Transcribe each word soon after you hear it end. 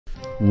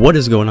What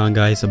is going on,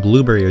 guys?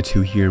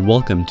 Blueberry02 here, and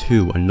welcome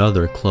to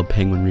another Club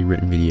Penguin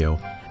Rewritten video.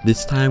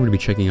 This time we're going to be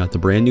checking out the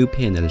brand new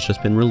pin that has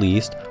just been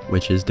released,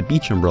 which is the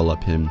beach umbrella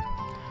pin. So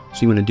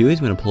what you want to do is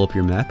you want to pull up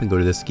your map and go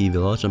to the ski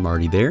village. I'm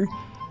already there.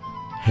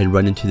 Head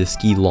right into the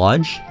ski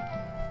lodge.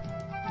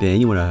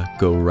 Then you want to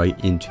go right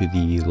into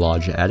the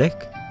lodge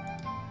attic.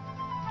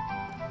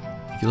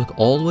 If you look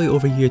all the way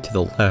over here to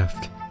the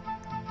left,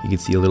 you can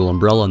see a little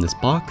umbrella in this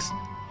box.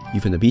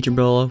 You found the beach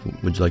umbrella.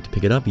 Would you like to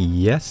pick it up?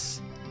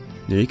 Yes.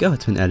 There you go,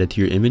 it's been added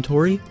to your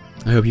inventory.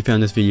 I hope you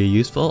found this video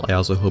useful. I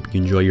also hope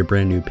you enjoy your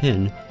brand new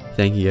pin.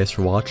 Thank you guys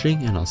for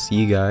watching, and I'll see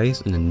you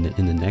guys in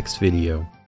the next video.